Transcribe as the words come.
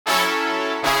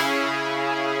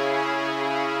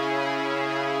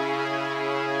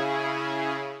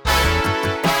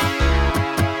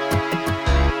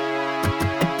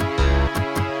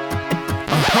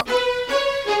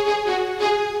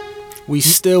We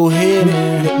still here,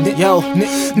 man. Yo,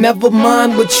 never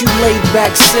mind what you laid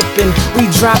back sippin'. We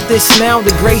drop this now,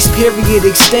 the grace period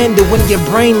extended. When your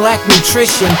brain lack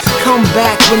nutrition, come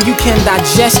back when you can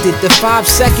digest it. The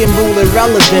 5-second rule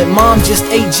irrelevant. Mom just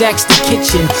Ajax the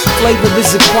kitchen. Flavor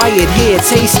is acquired here,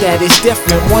 taste that is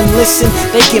different. One listen,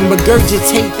 they can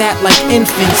regurgitate that like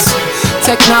infants.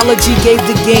 Technology gave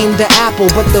the game the apple,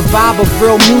 but the vibe of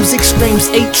real music screams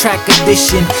 8-track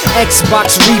edition.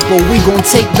 Xbox repo, we gon'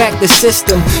 take back the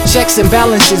system. Checks and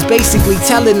balances basically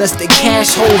telling us that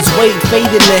cash holds weight. Fade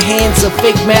in the hands of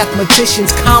fake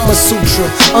mathematicians. Kama Sutra,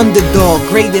 underdog,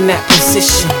 great in that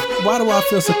position. Why do I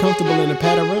feel so comfortable in a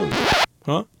padded room?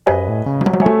 Huh?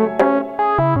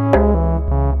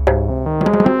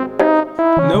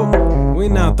 Nope, we're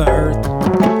not the earth.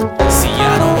 See,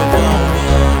 I don't evolve.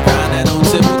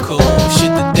 Typical shit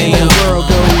that they the world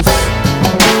goes.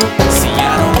 See,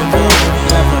 I don't evolve.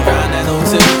 Around that old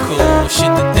typical shit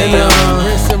that they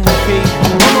rinse and repeat.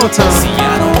 One more time. See,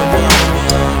 I don't evolve.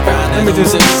 Let me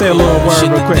just say a little word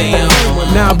real quick.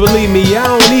 Now believe me, I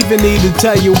don't even need to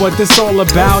tell you what this all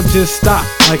about. Just stop.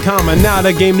 Like common, now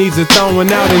the game needs a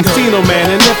throwing out Encino, man.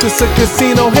 And if it's a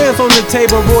casino, hands on the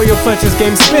table, Royal Fletcher's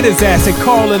game, spit his ass and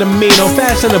call it a Mino.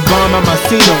 Fashion a bomb at my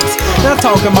Cinos. Not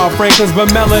talking about Franklin's,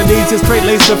 but melodies just straight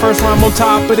lace the first rhyme on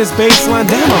top of this baseline.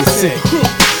 Damn, I'm sick.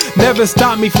 Never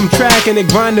stop me from tracking and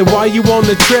grinding while you on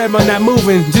the treadmill, not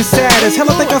moving. Just sad as hell,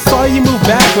 I think I saw you move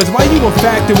backwards. Why you a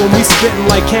factor when we spitting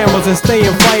like camels and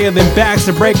staying fire than backs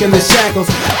and breaking the shackles?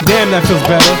 Damn, that feels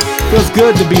better. Feels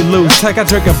good to be loose. Like I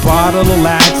drink a bottle of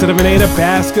laxative and ate a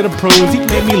basket of prunes. He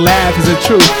made me laugh, is the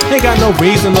truth. Ain't got no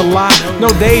reason to lie.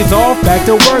 No days off, back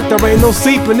to work. There ain't no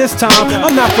sleeping this time.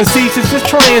 I'm not facetious, just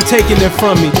trying taking it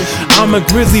from me. I'm a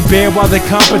grizzly bear while the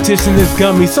competition is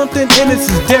gummy. Something in this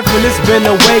is different, it's been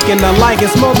awakened. I like it,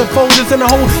 small the folders and a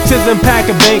whole chisel pack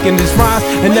of bacon. This rise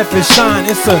and if it shine,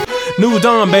 it's a new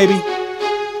dawn, baby.